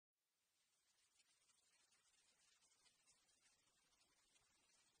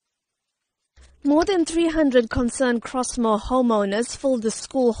More than 300 concerned Crossmoor homeowners filled the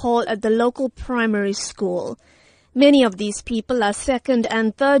school hall at the local primary school. Many of these people are second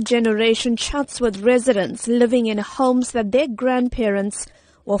and third generation Chatsworth residents living in homes that their grandparents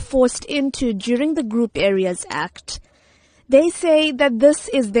were forced into during the Group Areas Act. They say that this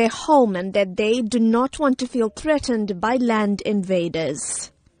is their home and that they do not want to feel threatened by land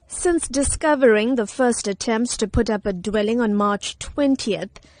invaders. Since discovering the first attempts to put up a dwelling on March 20th,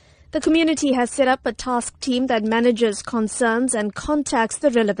 the community has set up a task team that manages concerns and contacts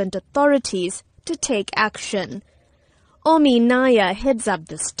the relevant authorities to take action. Omi Naya heads up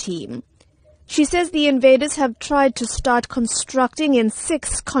this team. She says the invaders have tried to start constructing in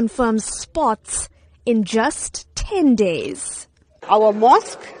 6 confirmed spots in just 10 days. Our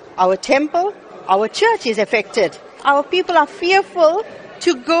mosque, our temple, our church is affected. Our people are fearful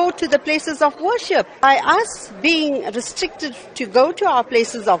to go to the places of worship. By us being restricted to go to our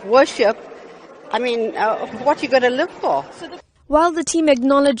places of worship, what are you going to live for? While the team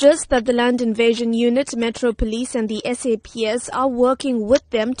acknowledges that the Land Invasion Unit, Metro Police and the SABC are working with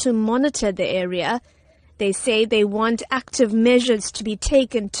them to monitor the area, they say they want active measures to be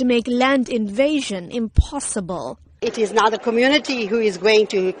taken to make land invasion impossible. It is now the community who is going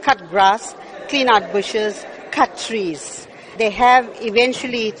to cut grass, clean out bushes, cut trees. They have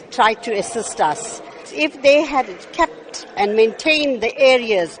eventually tried to assist us. If they had kept and maintained the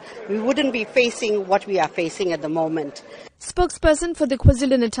areas, we wouldn't be facing what we are facing at the moment. Spokesperson for the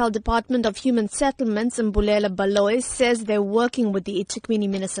KwaZulu-Natal Department of Human Settlements, Mbulela Baloy, says they're working with the eThekwini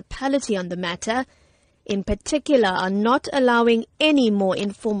municipality on the matter, in particular are not allowing any more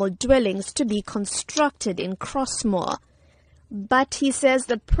informal dwellings to be constructed in Crossmoor. But he says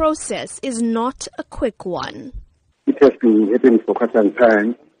the process is not a quick one. It has been happening for quite some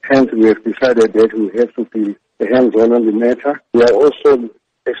time, hence we have decided that we have to be hands-on on the matter. We are also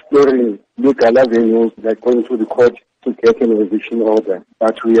exploring legal avenues like going to the court to get an eviction order.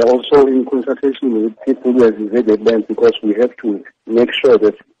 But we are also in consultation with people who have invaded land because we have to make sure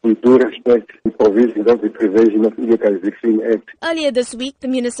that we do respect the provisions of the Prevention of Illegal Eviction Act. Earlier this week, the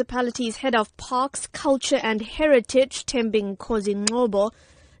municipality's head of Parks, Culture and Heritage, Tembing Khozi-Ngobo,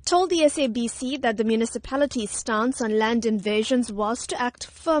 told the SABC that the municipality's stance on land invasions was to act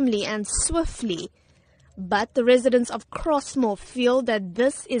firmly and swiftly. But the residents of Crossmoor feel that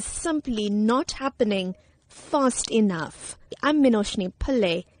this is simply not happening fast enough. I'm Minoshni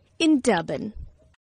Pillay in Durban.